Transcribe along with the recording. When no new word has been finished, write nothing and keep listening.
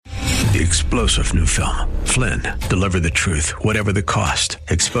The explosive new film, Flynn, deliver the truth, whatever the cost,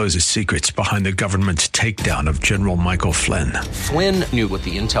 exposes secrets behind the government's takedown of General Michael Flynn. Flynn knew what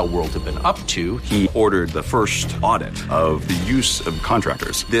the intel world had been up to. He ordered the first audit of the use of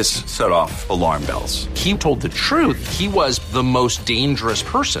contractors. This set off alarm bells. He told the truth. He was the most dangerous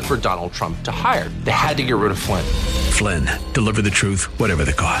person for Donald Trump to hire. They had to get rid of Flynn. Flynn, deliver the truth, whatever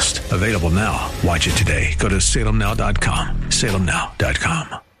the cost. Available now. Watch it today. Go to salemnow.com.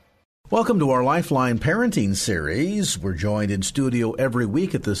 salemnow.com. Welcome to our Lifeline Parenting Series. We're joined in studio every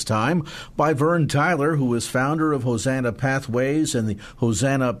week at this time by Vern Tyler, who is founder of Hosanna Pathways and the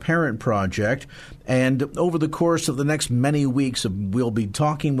Hosanna Parent Project. And over the course of the next many weeks, we'll be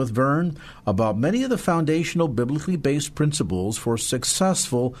talking with Vern about many of the foundational biblically based principles for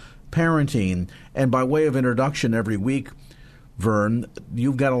successful parenting. And by way of introduction every week, Vern,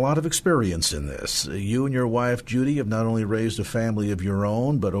 you've got a lot of experience in this. You and your wife, Judy, have not only raised a family of your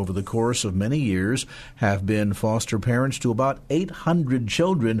own, but over the course of many years have been foster parents to about 800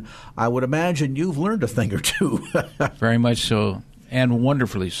 children. I would imagine you've learned a thing or two. Very much so, and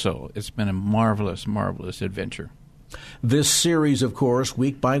wonderfully so. It's been a marvelous, marvelous adventure. This series, of course,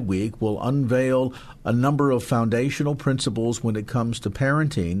 week by week, will unveil a number of foundational principles when it comes to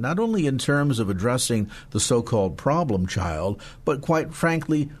parenting, not only in terms of addressing the so-called problem child, but quite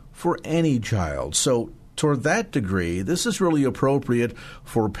frankly, for any child. So toward that degree, this is really appropriate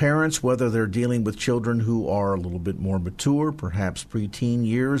for parents, whether they're dealing with children who are a little bit more mature, perhaps preteen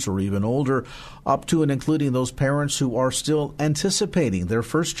years or even older, up to and including those parents who are still anticipating their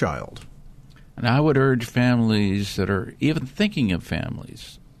first child. And I would urge families that are even thinking of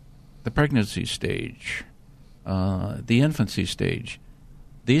families, the pregnancy stage, the infancy stage,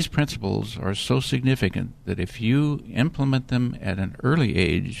 these principles are so significant that if you implement them at an early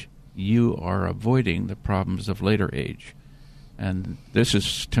age, you are avoiding the problems of later age. And this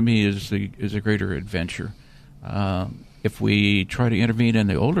is, to me, is a greater adventure. If we try to intervene in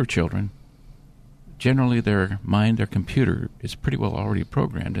the older children, generally their mind, their computer, is pretty well already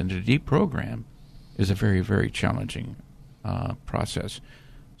programmed, and to deprogram is a very, very challenging process.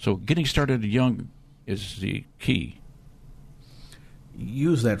 So getting started young is the key.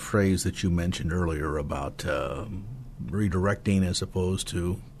 Use that phrase that you mentioned earlier about redirecting as opposed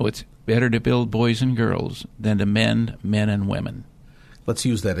to... Oh, it's better to build boys and girls than to mend men and women. Let's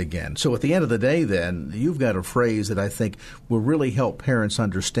use that again. So at the end of the day, then, you've got a phrase that I think will really help parents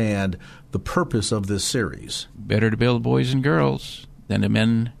understand the purpose of this series. Better to build boys and girls than to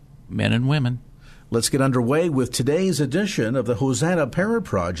mend men and women. Let's get underway with today's edition of the Hosanna Parent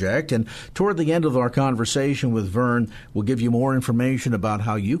Project. And toward the end of our conversation with Vern, we'll give you more information about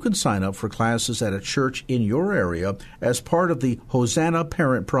how you can sign up for classes at a church in your area as part of the Hosanna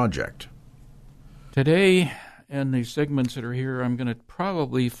Parent Project. Today, in the segments that are here, I'm going to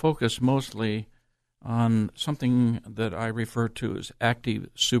probably focus mostly on something that I refer to as active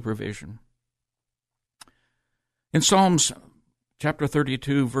supervision. In Psalms chapter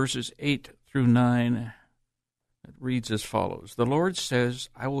 32, verses 8 through 9, it reads as follows. The Lord says,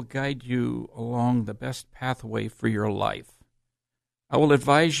 I will guide you along the best pathway for your life. I will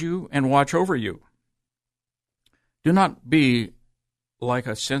advise you and watch over you. Do not be like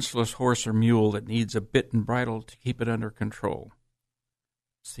a senseless horse or mule that needs a bit and bridle to keep it under control.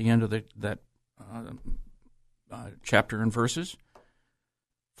 It's the end of that chapter and verses.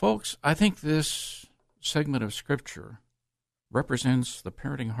 Folks, I think this segment of Scripture represents the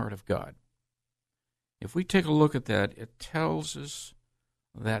parenting heart of God. If we take a look at that, it tells us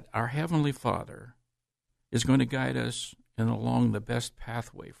that our Heavenly Father is going to guide us along the best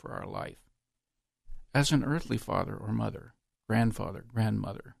pathway for our life. As an earthly father or mother, grandfather,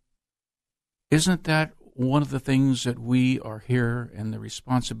 grandmother, isn't that one of the things that we are here and the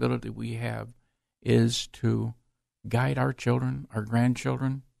responsibility we have is to guide our children, our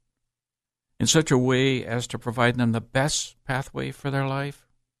grandchildren, in such a way as to provide them the best pathway for their life?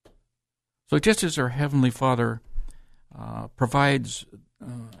 So just as our Heavenly Father provides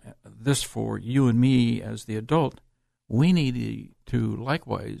this for you and me as the adult, we need to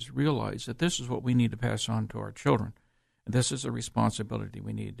likewise realize that this is what we need to pass on to our children. And this is a responsibility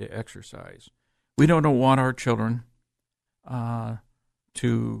we need to exercise. We don't want our children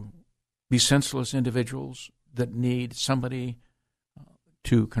to be senseless individuals that need somebody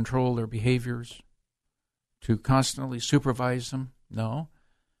to control their behaviors, to constantly supervise them. No.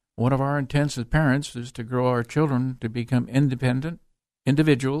 One of our intents as parents is to grow our children to become independent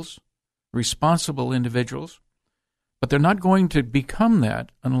individuals, responsible individuals, but they're not going to become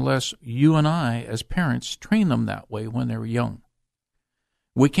that unless you and I, as parents, train them that way when they're young.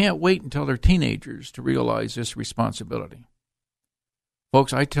 We can't wait until they're teenagers to realize this responsibility.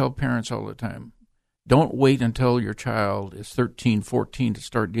 Folks, I tell parents all the time, don't wait until your child is 13, 14 to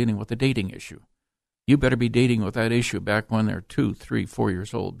start dealing with the dating issue. You better be dating with that issue back when they're 2, 3, 4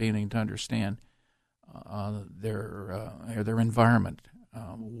 years old, beginning to understand their environment,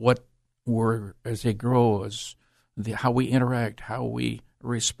 as they grow, how we interact, how we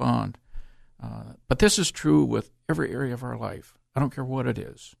respond. But this is true with every area of our life. I don't care what it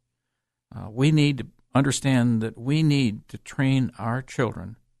is. We need to understand that we need to train our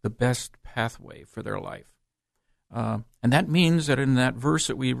children the best pathway for their life. And that means that in that verse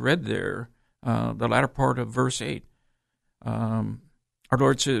that we read there, the latter part of verse 8, our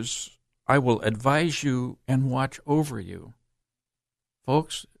Lord says, I will advise you and watch over you.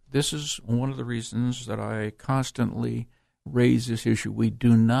 Folks, this is one of the reasons that I constantly raise this issue. We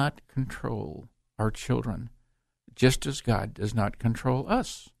do not control our children, just as God does not control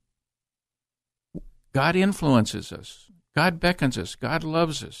us. God influences us. God beckons us. God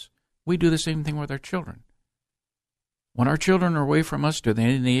loves us. We do the same thing with our children. When our children are away from us, do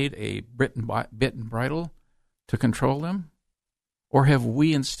they need a bit and bridle to control them? Or have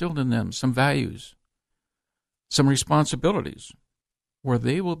we instilled in them some values, some responsibilities, where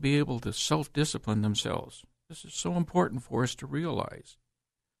they will be able to self-discipline themselves? This is so important for us to realize.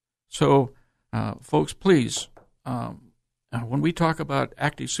 So, folks, please, when we talk about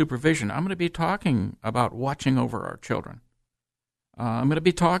active supervision, I'm going to be talking about watching over our children. I'm going to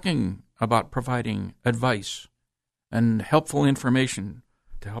be talking about providing advice and helpful information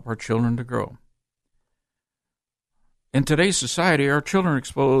to help our children to grow. In today's society, our children are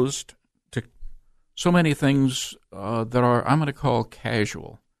exposed to so many things that are, I'm going to call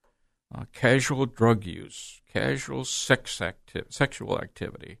casual. Casual drug use, casual sexual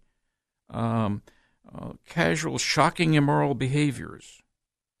activity, casual shocking immoral behaviors.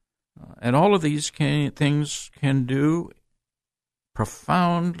 And all of these things can do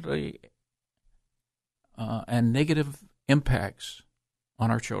profoundly and negative impacts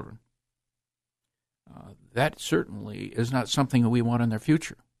on our children. That certainly is not something that we want in their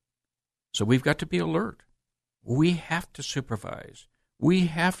future. So we've got to be alert. We have to supervise. We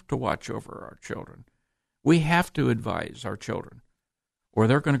have to watch over our children. We have to advise our children, or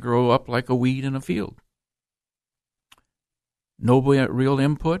they're going to grow up like a weed in a field. No real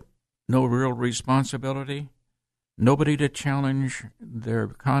input, no real responsibility, nobody to challenge their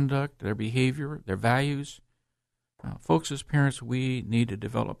conduct, their behavior, their values. Folks, as parents, we need to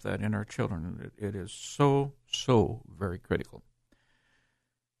develop that in our children. It is so, so very critical.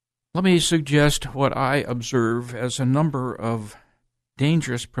 Let me suggest what I observe as a number of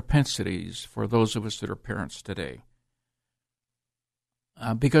dangerous propensities for those of us that are parents today.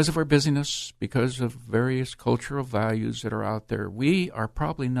 Because of our busyness, because of various cultural values that are out there, we are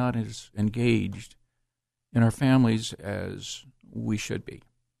probably not as engaged in our families as we should be.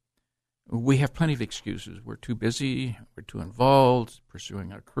 We have plenty of excuses. We're too busy, we're too involved,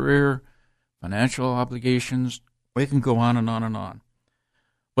 pursuing a career, financial obligations. We can go on and on and on.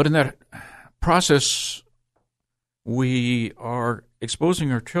 But in that process, we are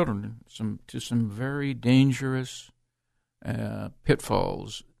exposing our children to some very dangerous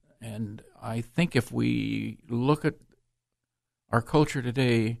pitfalls. And I think if we look at our culture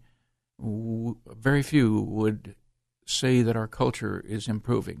today, very few would say that our culture is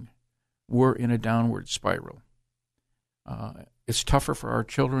improving. We're in a downward spiral. It's tougher for our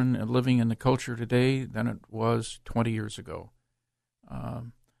children living in the culture today than it was 20 years ago.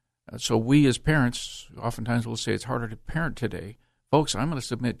 So we as parents oftentimes will say it's harder to parent today. Folks, I'm going to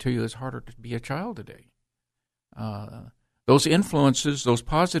submit to you it's harder to be a child today. Those influences, those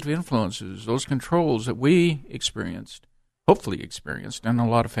positive influences, those controls that we hopefully experienced, and a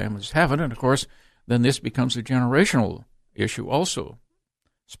lot of families haven't, and of course, then this becomes a generational issue also.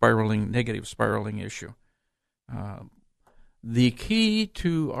 Negative spiraling issue. The key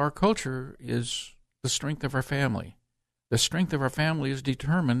to our culture is the strength of our family. The strength of our family is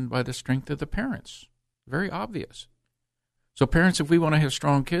determined by the strength of the parents. Very obvious. So parents, if we want to have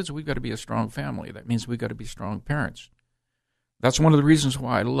strong kids, we've got to be a strong family. That means we've got to be strong parents. That's one of the reasons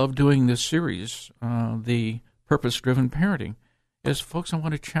why I love doing this series, the Purpose-Driven Parenting, is, folks, I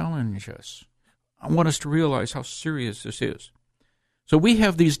want to challenge us. I want us to realize how serious this is. So we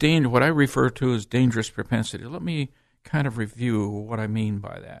have these what I refer to as dangerous propensities. Let me kind of review what I mean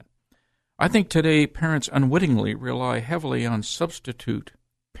by that. I think today parents unwittingly rely heavily on substitute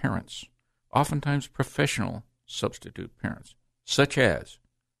parents, oftentimes professional substitute parents, such as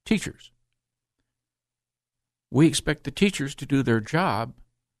teachers. We expect the teachers to do their job,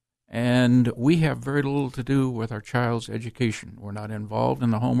 and we have very little to do with our child's education. We're not involved in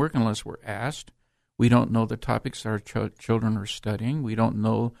the homework unless we're asked. We don't know the topics our children are studying. We don't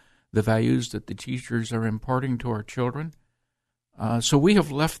know the values that the teachers are imparting to our children. So we have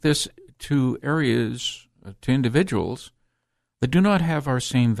left this to areas, to individuals that do not have our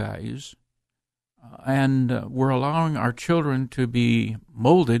same values, and we're allowing our children to be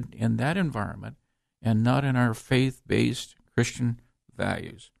molded in that environment and not in our faith-based Christian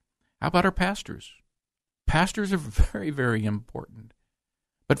values. How about our pastors? Pastors are very, very important.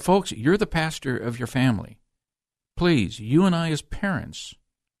 But folks, you're the pastor of your family. Please, you and I as parents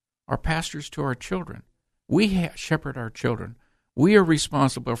are pastors to our children. We shepherd our children. We are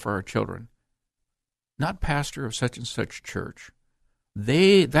responsible for our children. Not pastor of such and such church.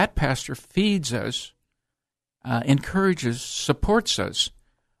 That pastor feeds us, encourages, supports us,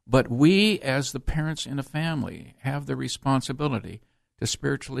 but we as the parents in a family have the responsibility to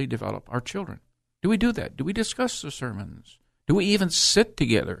spiritually develop our children. Do we do that? Do we discuss the sermons? Do we even sit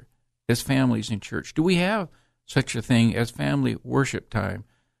together as families in church? Do we have such a thing as family worship time?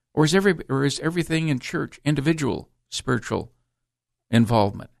 Or is everything in church individual spiritual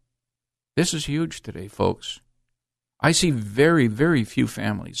involvement? This is huge today, folks. I see very, very few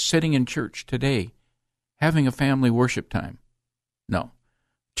families sitting in church today having a family worship time. No.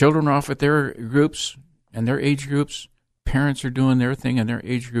 Children are off at their groups and their age groups. Parents are doing their thing in their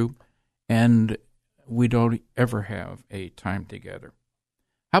age group, and we don't ever have a time together.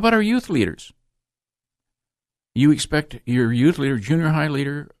 How about our youth leaders? You expect your youth leader, junior high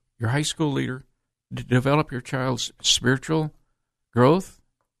leader, your high school leader to develop your child's spiritual growth?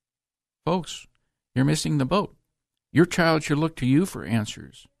 Folks, you're missing the boat. Your child should look to you for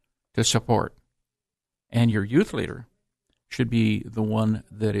answers, to support. And your youth leader should be the one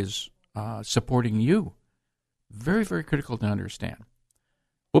that is supporting you. Very, very critical to understand.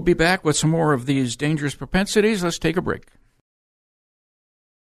 We'll be back with some more of these dangerous propensities. Let's take a break.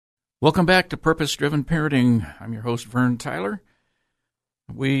 Welcome back to Purpose-Driven Parenting. I'm your host, Vern Tyler.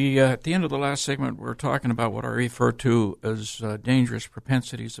 We, at the end of the last segment, we're talking about what I refer to as dangerous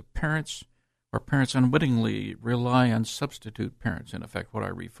propensities of parents, where parents unwittingly rely on substitute parents, in effect, what I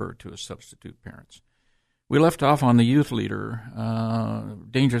refer to as substitute parents. We left off on the youth leader,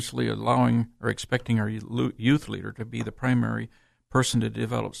 dangerously allowing or expecting our youth leader to be the primary person to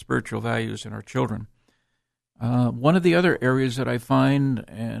develop spiritual values in our children. One of the other areas that I find,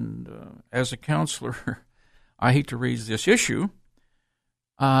 and as a counselor, I hate to raise this issue,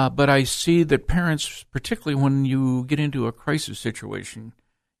 but I see that parents, particularly when you get into a crisis situation,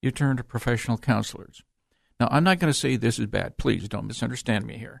 you turn to professional counselors. Now, I'm not going to say this is bad. Please don't misunderstand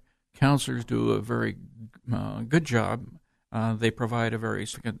me here. Counselors do a very good job. They provide a very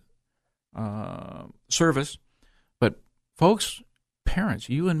significant service. But, folks, parents,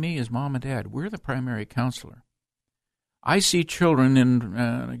 you and me as mom and dad, we're the primary counselor. I see children,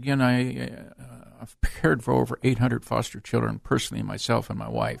 and again, I've cared for over 800 foster children personally, myself and my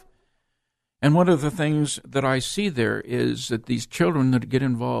wife. And one of the things that I see there is that these children that get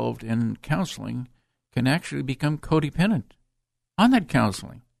involved in counseling can actually become codependent on that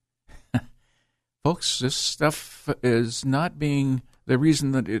counseling. Folks, this stuff is not being, the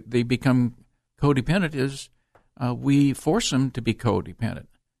reason that they become codependent is we force them to be codependent.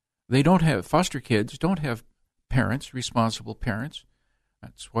 They don't have, foster kids don't have parents, responsible parents.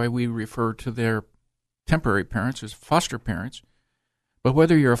 That's why we refer to their temporary parents as foster parents. But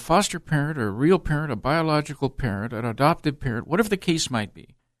whether you're a foster parent or a real parent, a biological parent, an adoptive parent, whatever the case might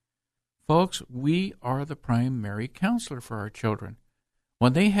be, folks, we are the primary counselor for our children.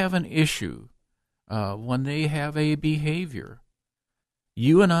 When they have an issue, when they have a behavior,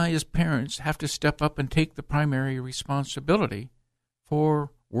 you and I as parents have to step up and take the primary responsibility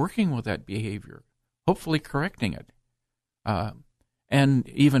for working with that behavior, hopefully correcting it, and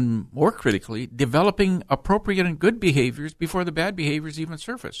even more critically, developing appropriate and good behaviors before the bad behaviors even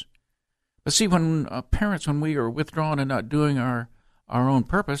surface. But see, when parents, when we are withdrawn and not doing our own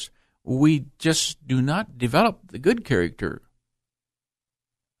purpose, we just do not develop the good character,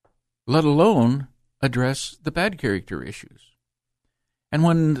 let alone address the bad character issues. And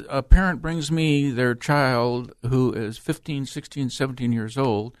when a parent brings me their child who is 15, 16, 17 years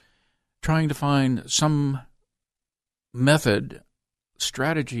old, trying to find some method,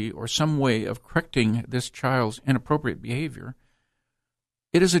 strategy, or some way of correcting this child's inappropriate behavior,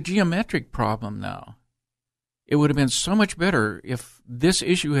 it is a geometric problem now. It would have been so much better if this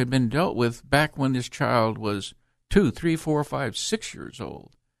issue had been dealt with back when this child was 2, 3, 4, 5, 6 years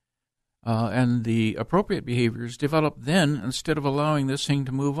old. And the appropriate behaviors developed then instead of allowing this thing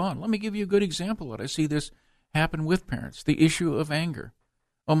to move on. Let me give you a good example that I see this happen with parents. The issue of anger.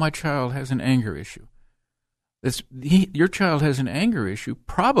 Oh, my child has an anger issue. Your child has an anger issue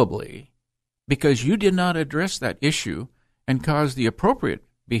probably because you did not address that issue and cause the appropriate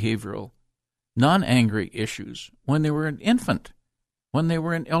behavioral, non-angry issues when they were an infant, when they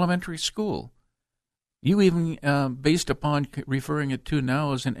were in elementary school. You even, based upon referring it to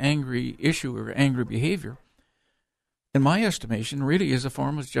now as an angry issue or angry behavior, in my estimation, really is a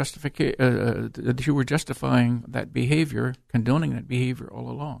form of justification, that you were justifying that behavior, condoning that behavior all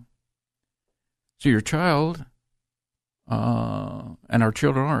along. So your child, and our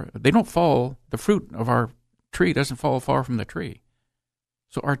children they don't fall, the fruit of our tree doesn't fall far from the tree.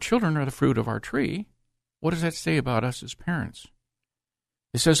 So our children are the fruit of our tree. What does that say about us as parents?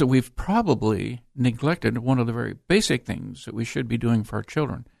 It says that we've probably neglected one of the very basic things that we should be doing for our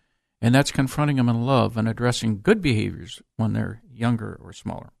children, and that's confronting them in love and addressing good behaviors when they're younger or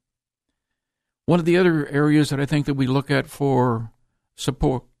smaller. One of the other areas that I think that we look at for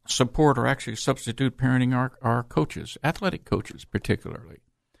support or actually substitute parenting are coaches, athletic coaches particularly.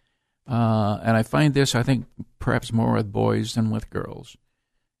 And I find this, I think, perhaps more with boys than with girls,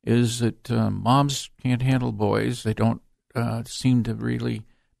 is that moms can't handle boys. They don't seem to really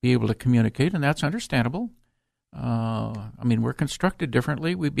be able to communicate, and that's understandable. We're constructed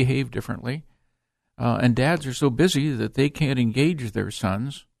differently. We behave differently. And dads are so busy that they can't engage their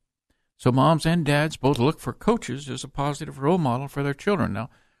sons. So moms and dads both look for coaches as a positive role model for their children. Now,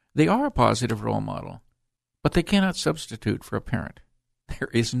 they are a positive role model, but they cannot substitute for a parent. There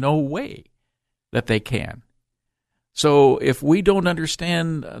is no way that they can. So if we don't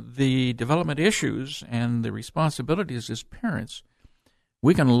understand the development issues and the responsibilities as parents,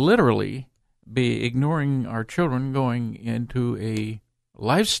 we can literally be ignoring our children, going into a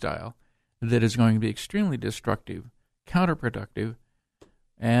lifestyle that is going to be extremely destructive, counterproductive,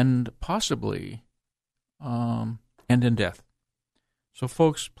 and possibly end in death. So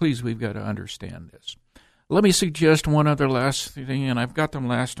folks, please, we've got to understand this. Let me suggest one other last thing, and I've got them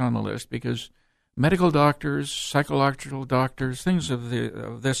last on the list because medical doctors, psychological doctors, things of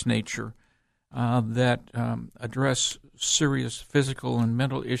this nature that address serious physical and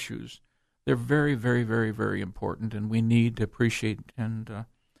mental issues, they're very, very, very, very important, and we need to appreciate and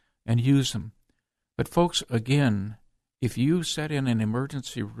use them. But folks, again, if you sat in an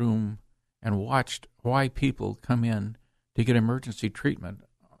emergency room and watched why people come in to get emergency treatment,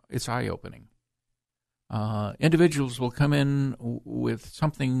 it's eye-opening. Individuals will come in with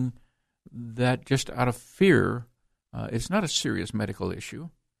something that just out of fear, it's not a serious medical issue,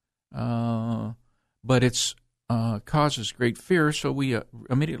 but it's causes great fear, so we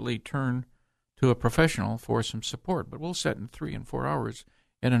immediately turn to a professional for some support. But we'll sit in 3 and 4 hours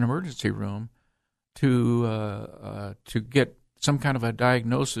in an emergency room to get some kind of a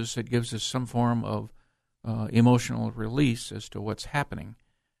diagnosis that gives us some form of emotional release as to what's happening.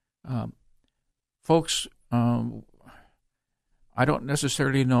 Folks, I don't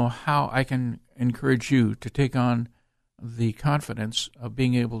necessarily know how I can encourage you to take on the confidence of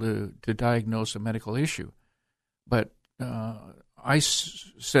being able to diagnose a medical issue. But I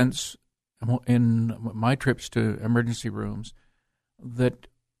sense in my trips to emergency rooms that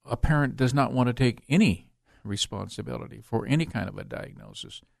a parent does not want to take any responsibility for any kind of a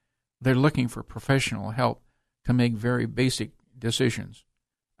diagnosis. They're looking for professional help to make very basic decisions.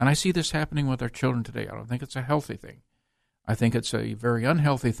 And I see this happening with our children today. I don't think it's a healthy thing. I think it's a very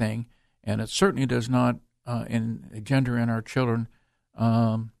unhealthy thing, and it certainly does not engender in our children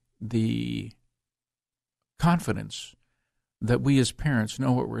the confidence that we as parents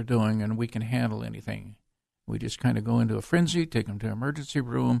know what we're doing and we can handle anything. We just kind of go into a frenzy, take them to an emergency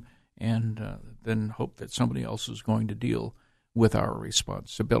room, and then hope that somebody else is going to deal with our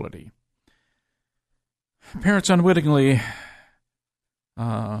responsibility. Parents unwittingly,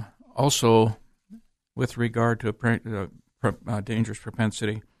 also with regard to a dangerous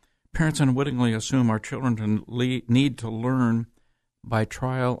propensity, parents unwittingly assume our children need to learn by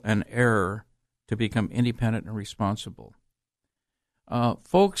trial and error to become independent and responsible.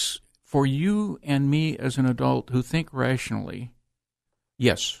 Folks, for you and me as an adult who think rationally,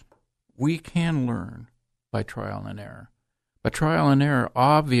 yes, we can learn by trial and error. But trial and error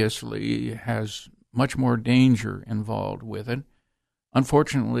obviously has much more danger involved with it.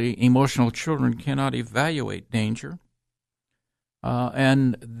 Unfortunately, emotional children cannot evaluate danger,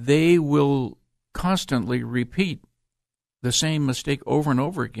 and they will constantly repeat the same mistake over and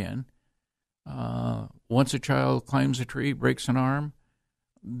over again. Once a child climbs a tree, breaks an arm,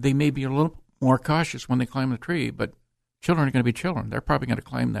 they may be a little more cautious when they climb the tree, but children are going to be children. They're probably going to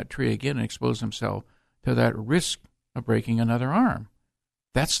climb that tree again and expose themselves to that risk of breaking another arm.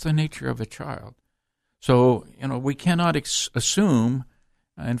 That's the nature of a child. So, we cannot assume,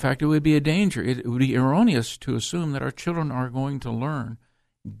 in fact, it would be a danger. It would be erroneous to assume that our children are going to learn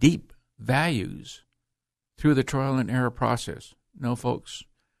deep values through the trial and error process. No, folks,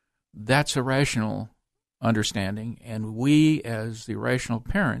 that's a rational understanding, and we as the rational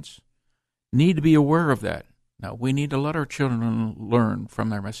parents need to be aware of that. Now, we need to let our children learn from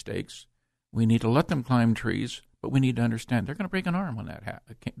their mistakes. We need to let them climb trees, but we need to understand they're going to break an arm when that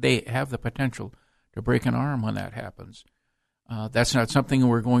happens. They have the potential to break an arm when that happens. That's not something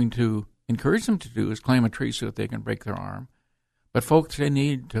we're going to encourage them to do, is climb a tree so that they can break their arm. But folks, they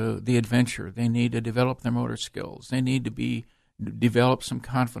need the adventure. They need to develop their motor skills. They need to develop some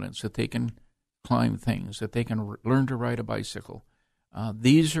confidence that they can climb things, that they can learn to ride a bicycle.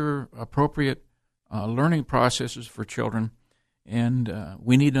 These are appropriate learning processes for children, and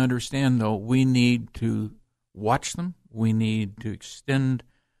we need to understand, though, we need to watch them. We need to extend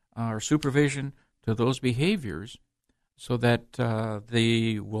our supervision to those behaviors so that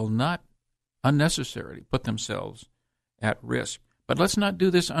they will not unnecessarily put themselves at risk. But let's not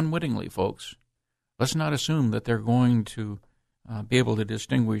do this unwittingly, folks. Let's not assume that they're going to be able to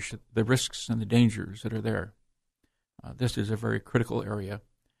distinguish the risks and the dangers that are there. This is a very critical area,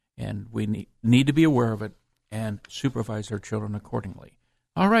 and we need to be aware of it and supervise our children accordingly.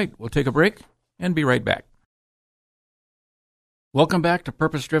 All right, we'll take a break and be right back. Welcome back to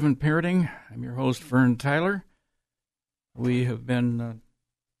Purpose Driven Parenting. I'm your host, Vern Tyler. We have been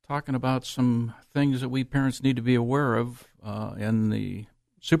talking about some things that we parents need to be aware of in the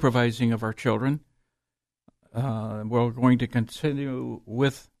supervising of our children. We're going to continue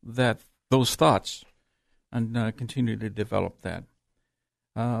with those thoughts and continue to develop that.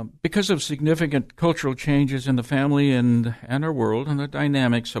 Because of significant cultural changes in the family and our world and the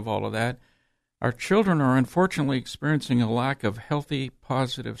dynamics of all of that, our children are unfortunately experiencing a lack of healthy,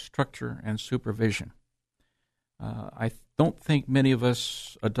 positive structure and supervision. I don't think many of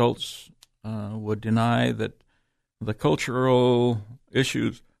us adults would deny that the cultural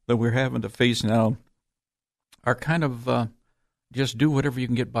issues that we're having to face now are kind of just do whatever you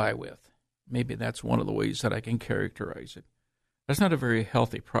can get by with. Maybe that's one of the ways that I can characterize it. That's not a very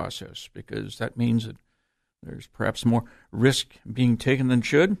healthy process, because that means that there's perhaps more risk being taken than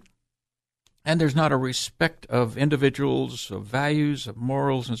should, and there's not a respect of individuals, of values, of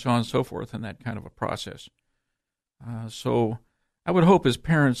morals, and so on and so forth in that kind of a process. So I would hope as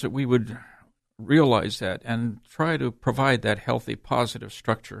parents that we would realize that and try to provide that healthy, positive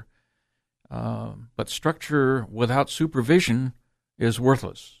structure. But structure without supervision is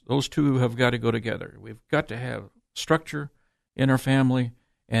worthless. Those two have got to go together. We've got to have structure in our family,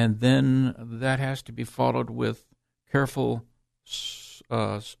 and then that has to be followed with careful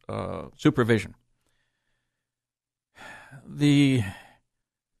supervision.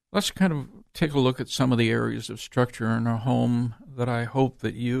 Let's kind of take a look at some of the areas of structure in our home that I hope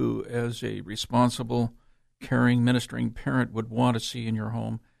that you, as a responsible, caring, ministering parent, would want to see in your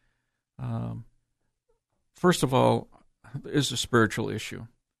home. First of all, is a spiritual issue.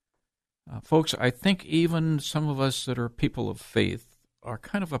 Folks, I think even some of us that are people of faith are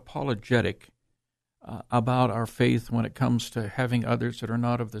kind of apologetic about our faith when it comes to having others that are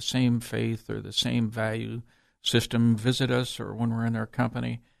not of the same faith or the same value system visit us, or when we're in their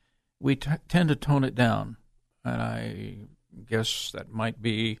company. We tend to tone it down, and I guess that might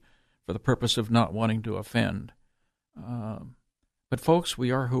be for the purpose of not wanting to offend. But folks,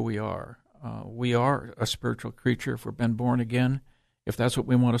 we are who we are. We are a spiritual creature if we've been born again. If that's what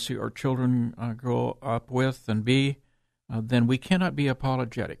we want to see our children grow up with and be, then we cannot be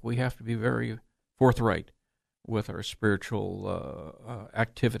apologetic. We have to be very forthright with our spiritual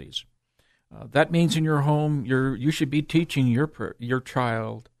activities. That means in your home, you should be teaching your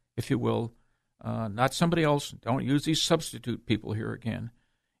child, if you will, not somebody else. Don't use these substitute people here again.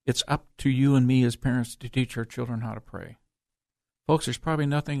 It's up to you and me as parents to teach our children how to pray. Folks, there's probably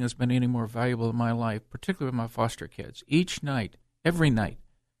nothing that's been any more valuable in my life, particularly with my foster kids. Each night, every night,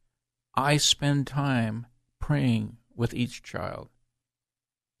 I spend time praying with each child.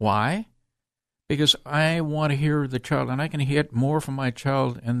 Why? Because I want to hear the child, and I can get more from my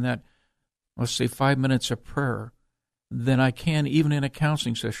child in that, let's say, 5 minutes of prayer than I can even in a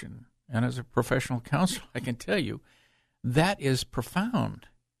counseling session. And as a professional counselor, I can tell you, that is profound.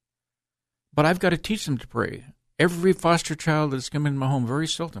 But I've got to teach them to pray. Every foster child that's come into my home, very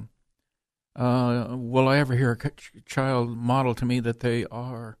seldom will I ever hear a child model to me that they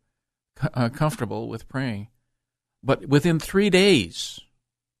are comfortable with praying. But within 3 days,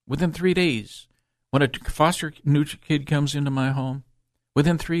 when a foster new kid comes into my home,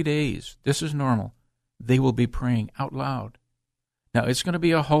 within 3 days, this is normal, they will be praying out loud. Now, it's going to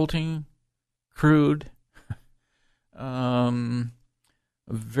be a halting, crude,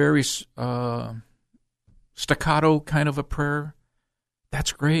 very staccato kind of a prayer.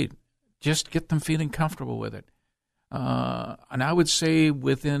 That's great. Just get them feeling comfortable with it. And I would say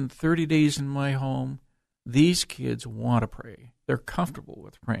within 30 days in my home, these kids want to pray. They're comfortable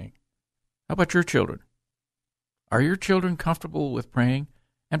with praying. How about your children? Are your children comfortable with praying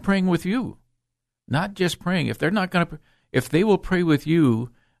and praying with you? Not just praying. If they will pray with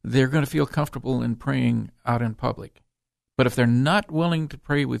you, they're going to feel comfortable in praying out in public. But if they're not willing to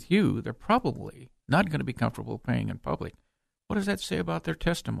pray with you, they're probably not going to be comfortable praying in public. What does that say about their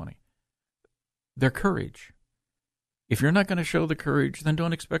testimony? Their courage. If you're not going to show the courage, then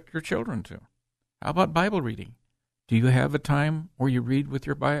don't expect your children to. How about Bible reading? Do you have a time where you read with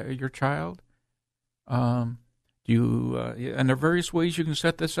your child? And there are various ways you can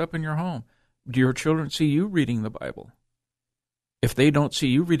set this up in your home. Do your children see you reading the Bible? If they don't see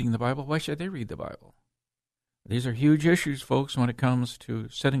you reading the Bible, why should they read the Bible? These are huge issues, folks, when it comes to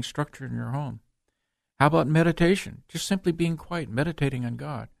setting structure in your home. How about meditation? Just simply being quiet, meditating on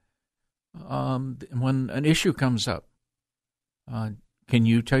God. When an issue comes up, can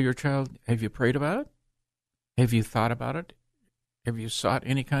you tell your child, have you prayed about it? Have you thought about it? Have you sought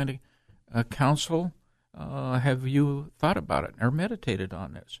any kind of counsel? Have you thought about it or meditated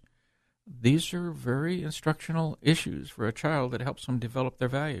on this? These are very instructional issues for a child that helps them develop their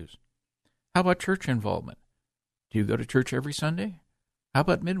values. How about church involvement? Do you go to church every Sunday? How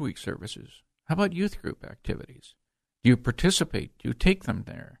about midweek services? How about youth group activities? Do you participate? Do you take them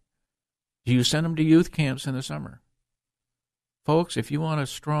there? Do you send them to youth camps in the summer? Folks, if you want a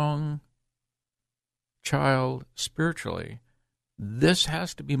strong child spiritually, this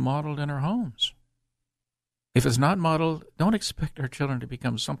has to be modeled in our homes. If it's not modeled, don't expect our children to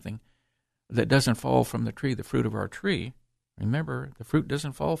become something that doesn't fall from the tree, the fruit of our tree. Remember, the fruit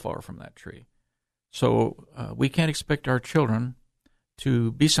doesn't fall far from that tree. So we can't expect our children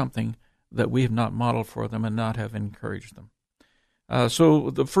to be something that we have not modeled for them and not have encouraged them. So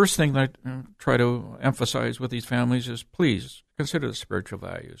the first thing that I try to emphasize with these families is please consider the spiritual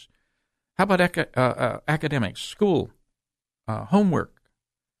values. How about academics, school, homework,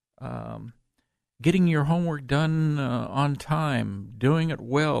 getting your homework done on time, doing it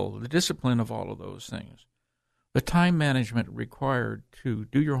well, the discipline of all of those things, the time management required to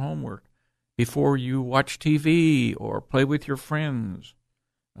do your homework before you watch TV or play with your friends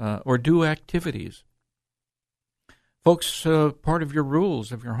or do activities. Folks, part of your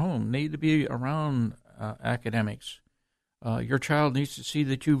rules of your home need to be around academics. Your child needs to see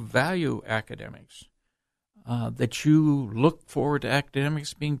that you value academics, that you look forward to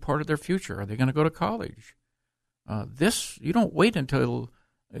academics being part of their future. Are they going to go to college? You don't wait until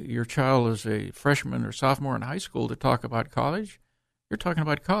your child is a freshman or sophomore in high school to talk about college. You're talking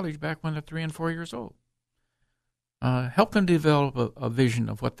about college back when they're 3 and 4 years old. Help them develop a vision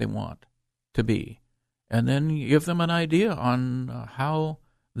of what they want to be, and then give them an idea on how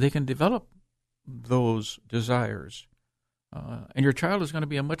they can develop those desires. And your child is going to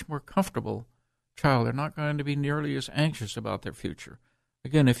be a much more comfortable child. They're not going to be nearly as anxious about their future.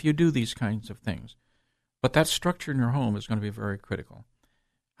 Again, if you do these kinds of things. But that structure in your home is going to be very critical.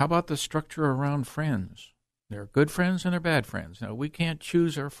 How about the structure around friends? There are good friends and there are bad friends. Now, we can't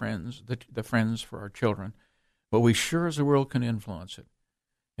choose our friends, the friends for our children, but we sure as the world can influence it.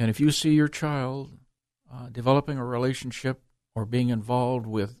 And if you see your child developing a relationship or being involved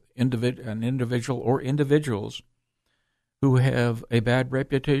with an individual or individuals who have a bad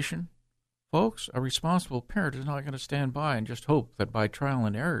reputation, folks, a responsible parent is not going to stand by and just hope that by trial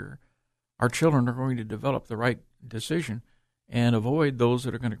and error our children are going to develop the right decision and avoid those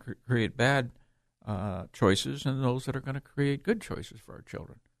that are going to create bad choices and those that are going to create good choices for our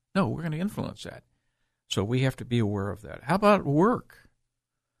children. No, we're going to influence that. So we have to be aware of that. How about work?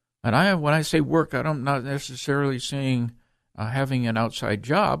 And when I say work, I'm not necessarily saying having an outside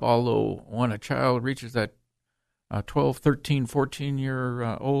job, although when a child reaches that 12, 13,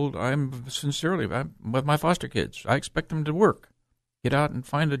 14-year-old, I'm with my foster kids. I expect them to work, get out and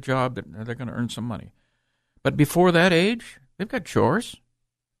find a job that they're going to earn some money. But before that age, they've got chores.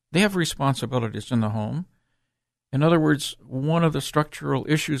 They have responsibilities in the home. In other words, one of the structural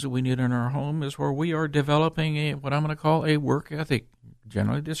issues that we need in our home is where we are developing what I'm going to call a work ethic,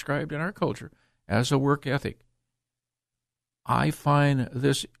 generally described in our culture as a work ethic. I find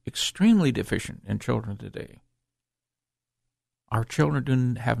this extremely deficient in children today. Our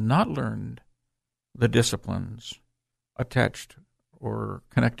children have not learned the disciplines attached or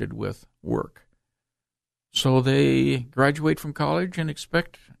connected with work. So they graduate from college and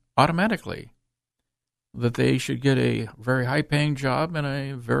expect automatically that they should get a very high-paying job in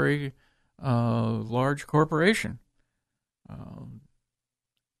a very large corporation.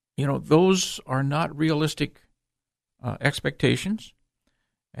 Those are not realistic expectations.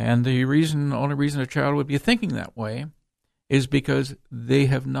 And the only reason a child would be thinking that way is because they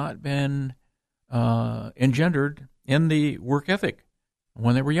have not been engendered in the work ethic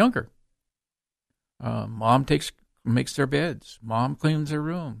when they were younger. Mom makes their beds. Mom cleans their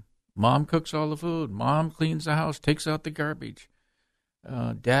room. Mom cooks all the food. Mom cleans the house, takes out the garbage.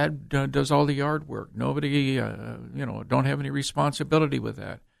 Dad does all the yard work. Nobody, don't have any responsibility with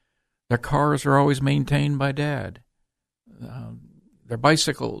that. Their cars are always maintained by Dad. Their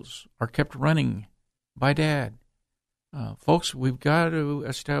bicycles are kept running by Dad. Folks, we've got to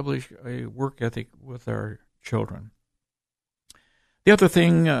establish a work ethic with our children. The other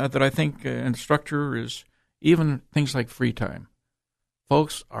thing that I think in structure is even things like free time.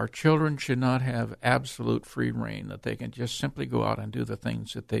 Folks, our children should not have absolute free reign, that they can just simply go out and do the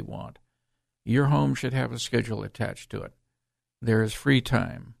things that they want. Your home should have a schedule attached to it. There is free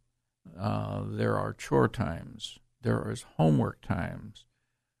time. There are chore times. There is homework times.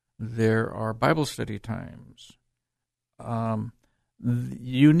 There are Bible study times.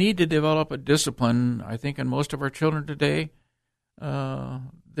 You need to develop a discipline. I think in most of our children today,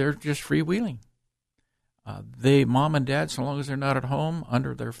 they're just freewheeling. Mom and dad, so long as they're not at home,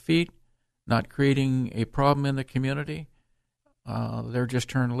 under their feet, not creating a problem in the community, they're just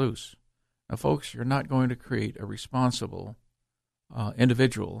turned loose. Now, folks, you're not going to create a responsible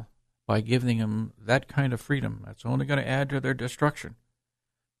individual by giving them that kind of freedom. That's only going to add to their destruction.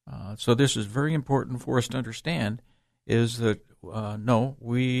 So this is very important for us to understand, is that, no,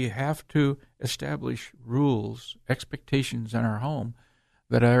 we have to establish rules, expectations in our home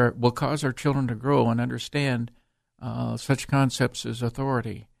that will cause our children to grow and understand such concepts as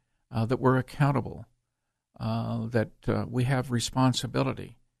authority, that we're accountable, that we have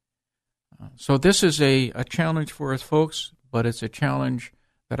responsibility. So this is a challenge for us, folks, but it's a challenge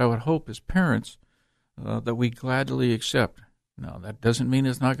that I would hope as parents that we gladly accept. Now, that doesn't mean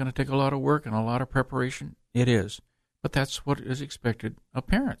it's not going to take a lot of work and a lot of preparation. It is. But that's what is expected of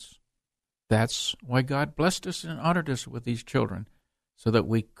parents. That's why God blessed us and honored us with these children, so that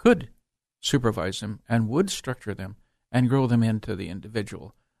we could supervise them and would structure them and grow them into the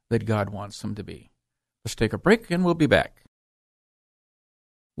individual that God wants them to be. Let's take a break and we'll be back.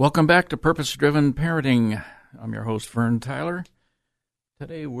 Welcome back to Purpose Driven Parenting. I'm your host, Vern Tyler.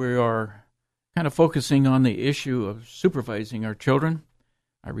 Today we are kind of focusing on the issue of supervising our children.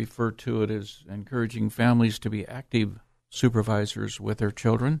 I refer to it as encouraging families to be active supervisors with their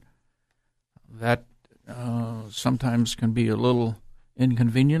children. That sometimes can be a little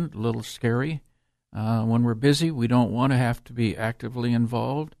inconvenient, a little scary. When we're busy, we don't want to have to be actively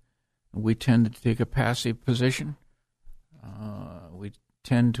involved. We tend to take a passive position. We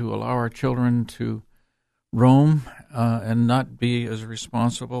tend to allow our children to roam and not be as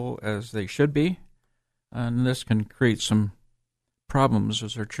responsible as they should be. And this can create some problems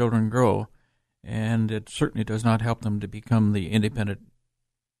as our children grow, and it certainly does not help them to become the independent,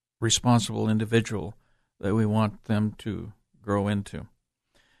 responsible individual that we want them to grow into.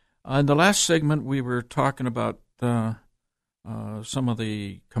 In the last segment, we were talking about some of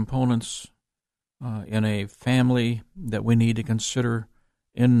the components in a family that we need to consider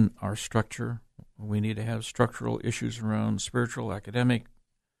in our structure. We need to have structural issues around spiritual, academic,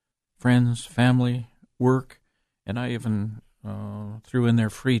 friends, family, work, and I even threw in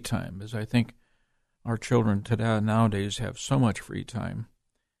their free time, as I think our children today nowadays have so much free time,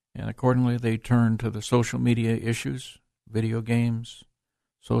 and accordingly they turn to the social media issues, video games,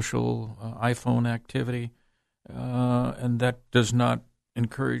 social iPhone activity, and that does not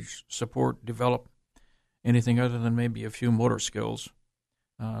encourage, support, develop anything other than maybe a few motor skills.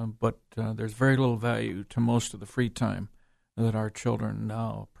 But there's very little value to most of the free time that our children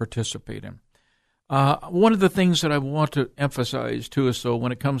now participate in. One of the things that I want to emphasize to us, though,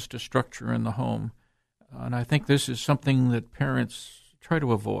 when it comes to structure in the home, and I think this is something that parents try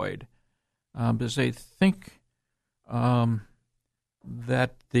to avoid, because they think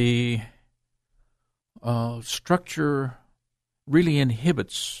that the structure really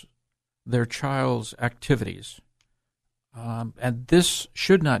inhibits their child's activities. And this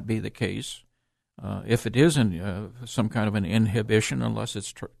should not be the case. If it is some kind of an inhibition, unless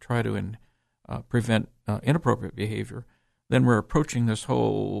it's try to prevent inappropriate behavior, then we're approaching this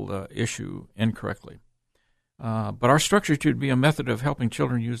whole issue incorrectly. But our structure should be a method of helping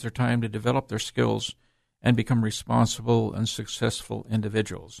children use their time to develop their skills and become responsible and successful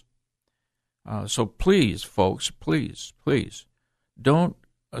individuals. So please, folks, please, don't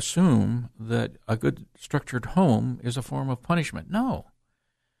assume that a good structured home is a form of punishment. No.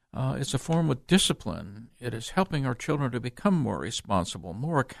 It's a form of discipline. It is helping our children to become more responsible,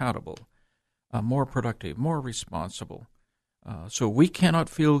 more accountable, more productive, more responsible. So we cannot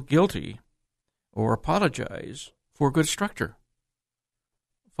feel guilty or apologize for good structure.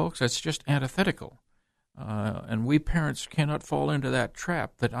 Folks, that's just antithetical. And we parents cannot fall into that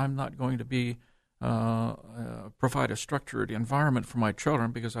trap that I'm not going to be provide a structured environment for my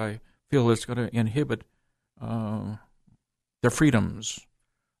children because I feel it's going to inhibit their freedoms,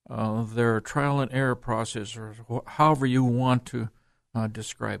 their trial and error process, or however you want to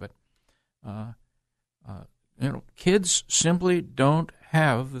describe it. Kids simply don't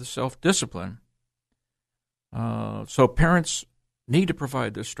have the self-discipline. So parents need to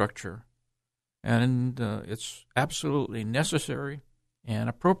provide this structure, and it's absolutely necessary and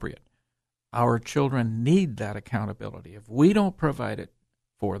appropriate. Our children need that accountability. If we don't provide it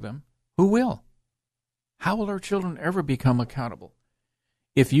for them, who will? How will our children ever become accountable?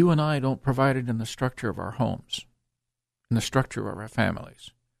 If you and I don't provide it in the structure of our homes, in the structure of our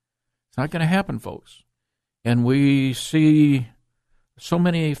families, it's not going to happen, folks. And we see so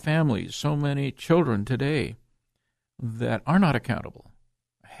many families, so many children today that are not accountable,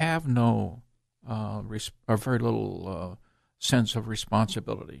 have no or very little sense of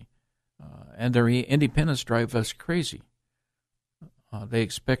responsibility, and their independence drives us crazy. They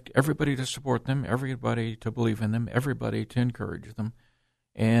expect everybody to support them, everybody to believe in them, everybody to encourage them,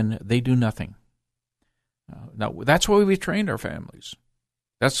 and they do nothing. Now, that's the way we've trained our families.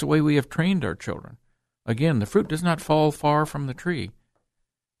 That's the way we have trained our children. Again, the fruit does not fall far from the tree.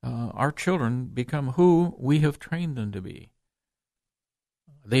 Our children become who we have trained them to be.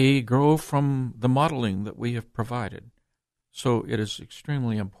 They grow from the modeling that we have provided. So it is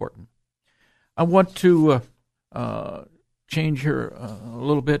extremely important. I want to change here a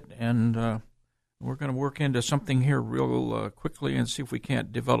little bit, and we're going to work into something here real quickly and see if we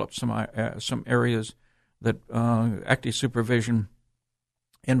can't develop some areas that active supervision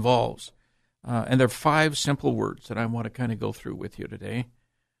involves. And there are 5 simple words that I want to kind of go through with you today.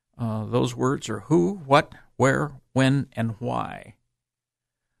 Those words are who, what, where, when, and why.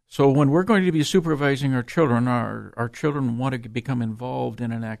 So when we're going to be supervising our children want to become involved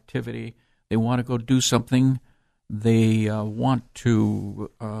in an activity. They want to go do something. They want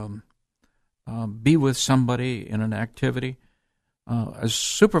to be with somebody in an activity. As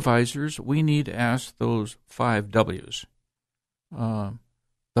supervisors, we need to ask those 5 W's.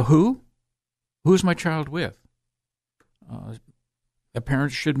 The who? Who's my child with? The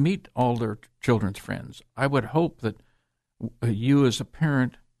parents should meet all their children's friends. I would hope that you as a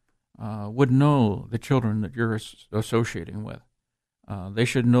parent would know the children that you're associating with. They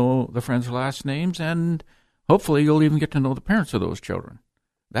should know the friends' last names, and hopefully you'll even get to know the parents of those children.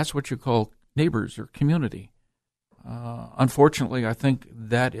 That's what you call neighbors or community. Unfortunately, I think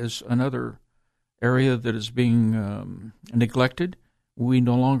that is another area that is being neglected. We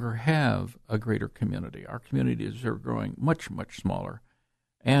no longer have a greater community. Our communities are growing much, much smaller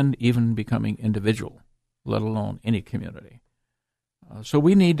and even becoming individual, let alone any community. So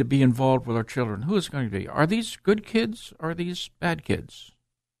we need to be involved with our children. Who is going to be? Are these good kids or are these bad kids?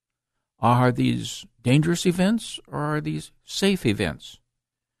 Are these dangerous events or are these safe events?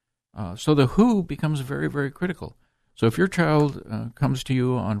 So the who becomes very, very critical. So if your child comes to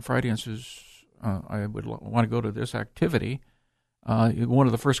you on Friday and says, I would want to go to this activity, one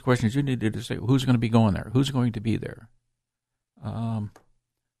of the first questions you need to say, who's going to be going there? Who's going to be there?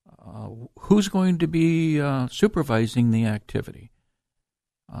 Who's going to be supervising the activity?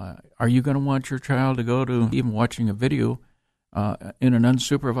 Are you going to want your child to go to even watching a video in an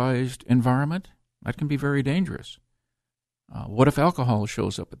unsupervised environment? That can be very dangerous. What if alcohol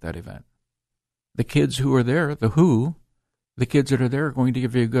shows up at that event? The kids who are there, the kids that are there are going to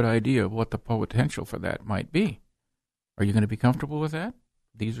give you a good idea of what the potential for that might be. Are you going to be comfortable with that?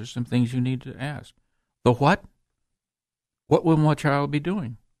 These are some things you need to ask. The what? What will my child be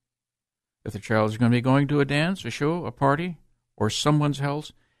doing? If the child is going to be going to a dance, a show, a party, or someone's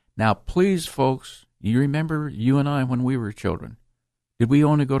house. Now, please, folks, you remember you and I when we were children. Did we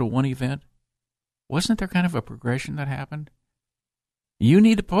only go to one event? Wasn't there kind of a progression that happened? You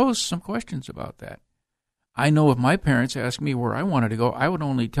need to pose some questions about that. I know if my parents asked me where I wanted to go, I would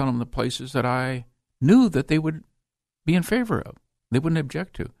only tell them the places that I knew that they would be in favor of. They wouldn't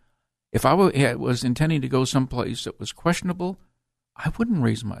object to. If I was intending to go someplace that was questionable, I wouldn't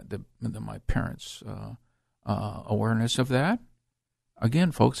raise my parents' awareness of that.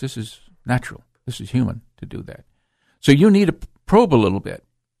 Again, folks, this is natural. This is human to do that. So you need to probe a little bit.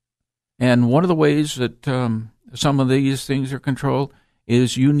 And one of the ways that some of these things are controlled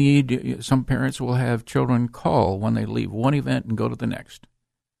is some parents will have children call when they leave one event and go to the next.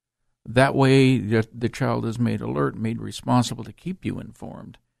 That way, the child is made alert, made responsible to keep you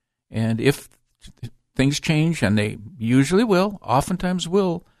informed. And if things change, and they usually will, oftentimes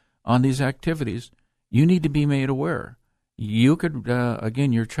will, on these activities, you need to be made aware. You could,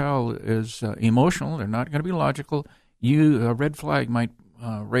 again, your child is emotional. They're not going to be logical. A red flag might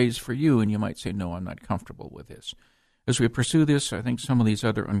raise for you, and you might say, no, I'm not comfortable with this. As we pursue this, I think some of these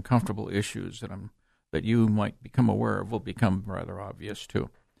other uncomfortable issues that you might become aware of will become rather obvious,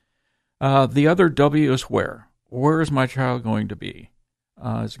 too. The other W is where. Where is my child going to be?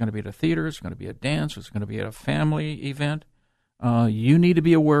 Is it going to be at a theater? Is it going to be a dance? Is it going to be at a family event? You need to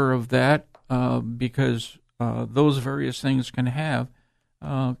be aware of that because those various things can have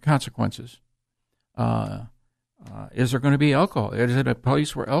consequences. Is there going to be alcohol? Is it a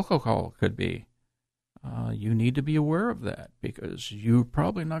place where alcohol could be? You need to be aware of that because you're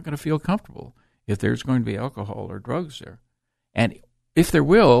probably not going to feel comfortable if there's going to be alcohol or drugs there. And if there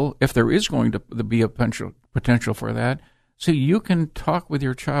is going to be a potential for that, so you can talk with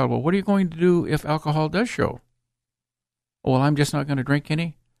your child, well, what are you going to do if alcohol does show? Oh, well, I'm just not going to drink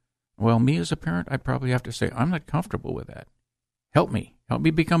any? Well, me as a parent, I probably have to say, I'm not comfortable with that. Help me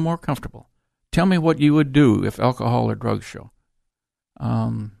become more comfortable. Tell me what you would do if alcohol or drugs show.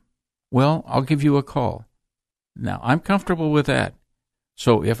 Well, I'll give you a call. Now, I'm comfortable with that.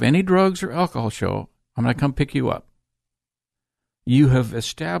 So if any drugs or alcohol show, I'm going to come pick you up. You have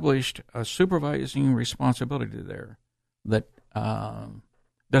established a supervising responsibility there that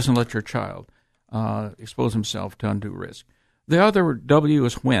doesn't let your child expose himself to undue risk. The other W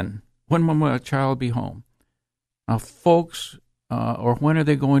is when. When will my child be home? Now, folks, or when are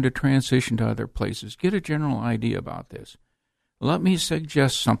they going to transition to other places? Get a general idea about this. Let me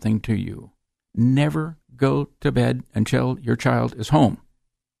suggest something to you. Never go to bed until your child is home.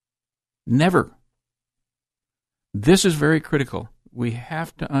 Never. This is very critical. We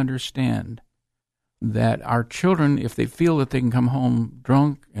have to understand that our children, if they feel that they can come home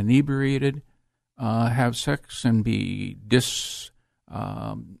drunk, inebriated, have sex and be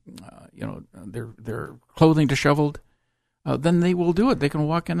their clothing disheveled, then they will do it. They can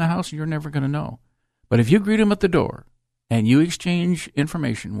walk in the house and you're never going to know. But if you greet them at the door and you exchange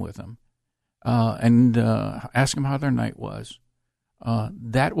information with them and ask them how their night was,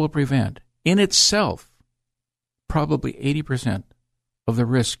 that will prevent, in itself, probably 80% of the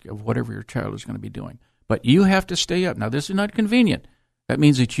risk of whatever your child is going to be doing. But you have to stay up. Now, this is not convenient. That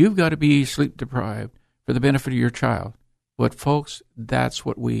means that you've got to be sleep deprived for the benefit of your child. But, folks, that's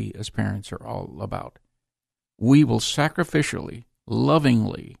what we as parents are all about. We will sacrificially,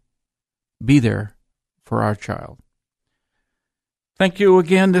 lovingly be there for our child. Thank you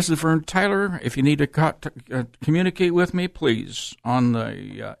again. This is Vern Tyler. If you need to communicate with me, please, on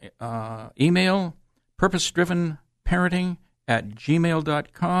the email,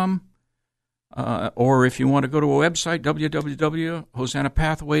 purpose-driven-parenting@gmail.com. Or if you want to go to a website,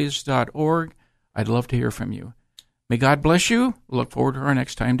 www.hosannapathways.org. I'd love to hear from you. May God bless you. Look forward to our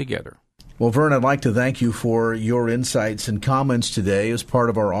next time together. Well, Vern, I'd like to thank you for your insights and comments today as part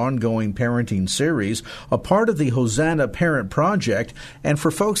of our ongoing parenting series, a part of the Hosanna Parent Project. And for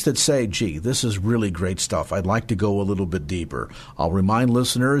folks that say, gee, this is really great stuff, I'd like to go a little bit deeper. I'll remind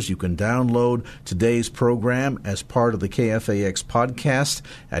listeners you can download today's program as part of the KFAX podcast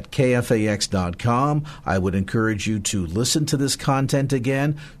at kfax.com. I would encourage you to listen to this content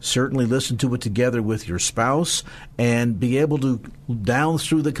again, certainly listen to it together with your spouse, and be able to, down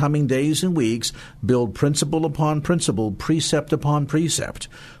through the coming days and weeks, build principle upon principle, precept upon precept.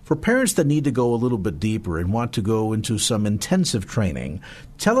 For parents that need to go a little bit deeper and want to go into some intensive training,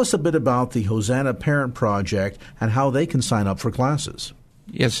 tell us a bit about the Hosanna Parent Project and how they can sign up for classes.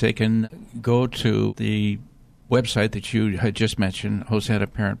 Yes, they can go to the website that you had just mentioned,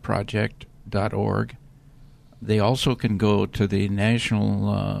 hosannaparentproject.org. They also can go to the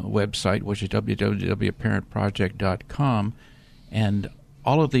national website, which is www.parentproject.com, and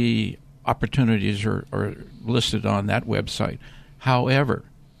all of the opportunities are listed on that website. However,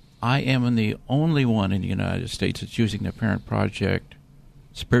 I am the only one in the United States that's using the Parent Project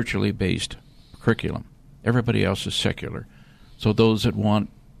spiritually based curriculum. Everybody else is secular. So those that want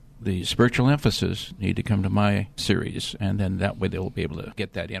the spiritual emphasis need to come to my series, and then that way they'll be able to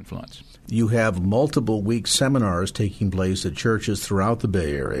get that influence. You have multiple week seminars taking place at churches throughout the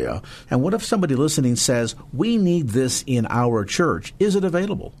Bay Area. And what if somebody listening says, we need this in our church? Is it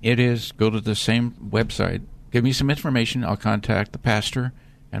available? It is. Go to the same website. Give me some information. I'll contact the pastor,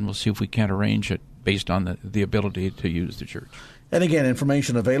 and we'll see if we can't arrange it based on the ability to use the church. And again,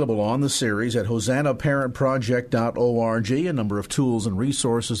 information available on the series at hosannaparentproject.org. A number of tools and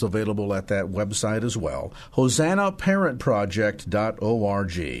resources available at that website as well.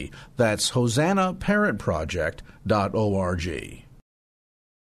 hosannaparentproject.org. That's hosannaparentproject.org.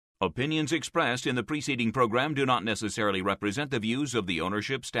 Opinions expressed in the preceding program do not necessarily represent the views of the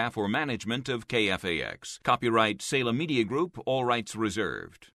ownership, staff, or management of KFAX. Copyright Salem Media Group, all rights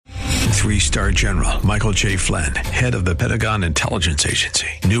reserved. 3-star General Michael J. Flynn, head of the Pentagon Intelligence Agency,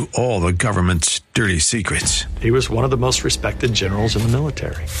 knew all the government's dirty secrets. He was one of the most respected generals in the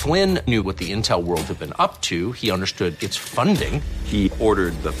military. Flynn knew what the intel world had been up to. He understood its funding. He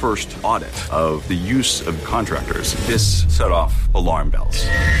ordered the first audit of the use of contractors. This set off alarm bells.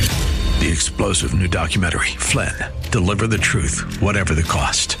 The explosive new documentary, Flynn, Deliver the Truth, Whatever the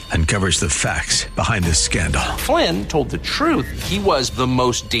Cost, uncovers the facts behind this scandal. Flynn told the truth. He was the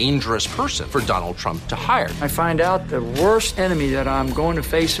most dangerous person for Donald Trump to hire. I find out the worst enemy that I'm going to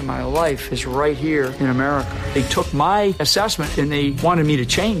face in my life is right here in America. They took my assessment and they wanted me to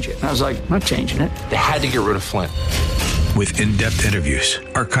change it. And I was like, I'm not changing it. They had to get rid of Flynn. With in-depth interviews,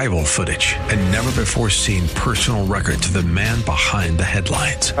 archival footage, and never-before-seen personal records of the man behind the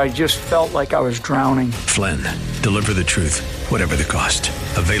headlines. I just felt like I was drowning. Flynn, Deliver the Truth, Whatever the Cost.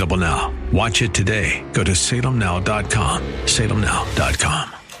 Available now. Watch it today. Go to salemnow.com.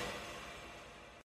 salemnow.com.